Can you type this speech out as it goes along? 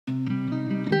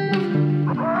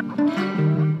Sweat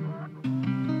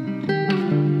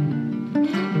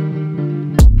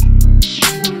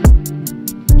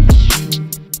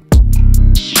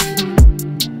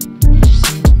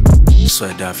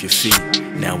off your feet,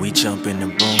 now we jump in the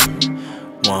broom.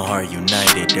 One heart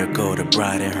united, there go the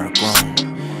bride and her groom.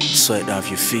 Sweat off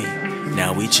your feet,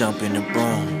 now we jump in the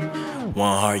broom.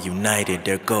 One heart united,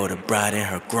 there go the bride and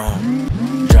her groom.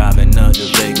 Driving up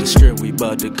the Vegas Strip, we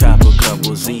bout to cop a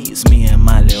couple Z's. Me and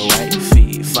my little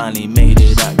wifey finally made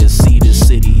it out to see the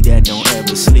city that don't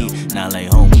ever sleep. Now like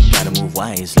home, we gotta move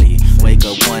wisely. Wake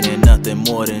up wanting nothing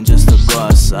more than just to go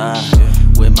outside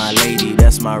with my lady,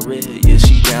 that's my real, yeah,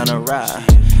 she down to ride.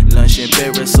 Lunch in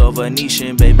Paris or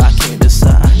Venetian, babe, I can't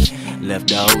decide. Left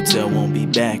the hotel, won't be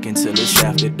back until it's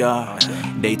after dark.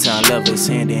 Daytime lovers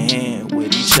hand in hand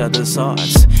with each other's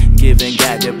hearts, giving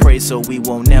God their praise so we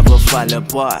won't never fall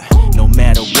apart. No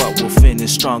matter what, we'll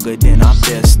finish stronger than our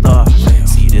best start.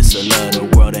 See, this a love the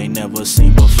world ain't never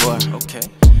seen before.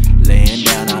 Laying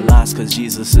down our lives cause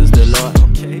Jesus is the Lord.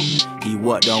 He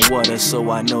walked on water, so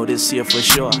I know this here for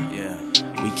sure.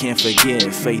 We can't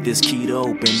forget, faith is key to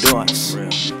open doors.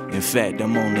 In fact,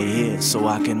 I'm only here so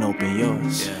I can open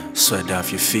yours. Sweat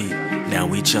off your feet, now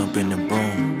we jump in the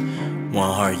broom.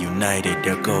 One heart united,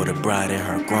 there go the bride and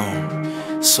her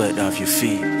groom. Sweat off your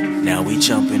feet, now we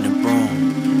jump in the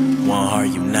broom. One heart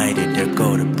united, there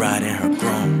go the bride and her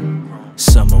groom.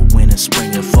 Summer, winter,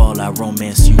 spring, and fall, I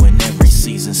romance you in every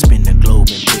season. Spin the globe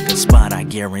and pick a spot, I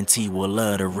guarantee we'll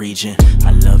love the region.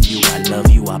 I love you,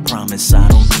 I promise I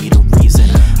don't need a reason.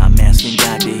 I'm asking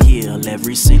God to heal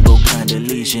every single kind of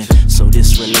lesion, so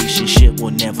this relationship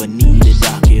will never need a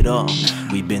doc at all.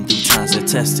 We've been through times that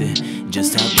tested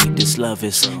just how deep this love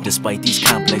is. Despite these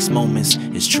complex moments,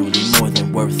 it's truly more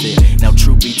than worth it. Now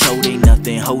truth be told, ain't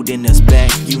nothing holding us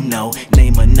back, you know.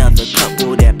 Name another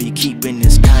couple that be keeping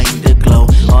this kind of glow.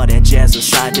 All that jazz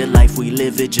aside, the life we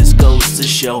live, it just goes to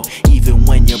show. Even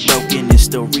when you're broken, it's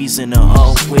the reason to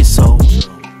always hope.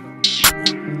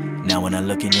 Now when I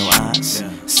look in your eyes,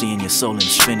 seeing your soul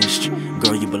is finished.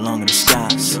 Girl, you belong in the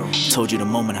skies. Told you the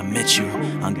moment I met you,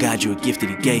 on God you a gift that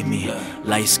he gave me.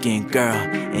 Light-skinned girl,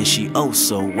 and she oh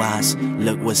so wise.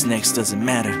 Look, what's next doesn't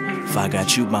matter if I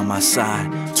got you by my side.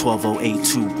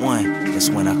 120821, that's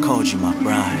when I called you my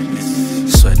bride.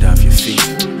 Sweat off your feet,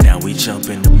 now we jump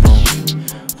in the room.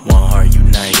 One heart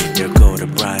united, there go the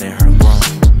bride and her groom.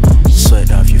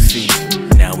 Sweat off your feet,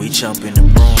 now we jump in the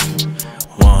room.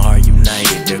 One heart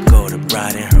united, there go the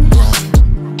bride and her groom.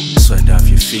 Sweat off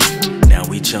your feet, now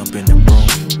we jump in the room.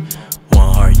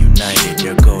 One heart united,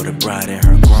 there go the bride and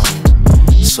her groom.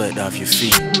 Sweat off your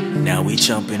feet, now we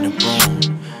jump in the room.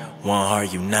 One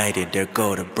heart united, there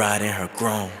go the bride and her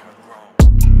groom.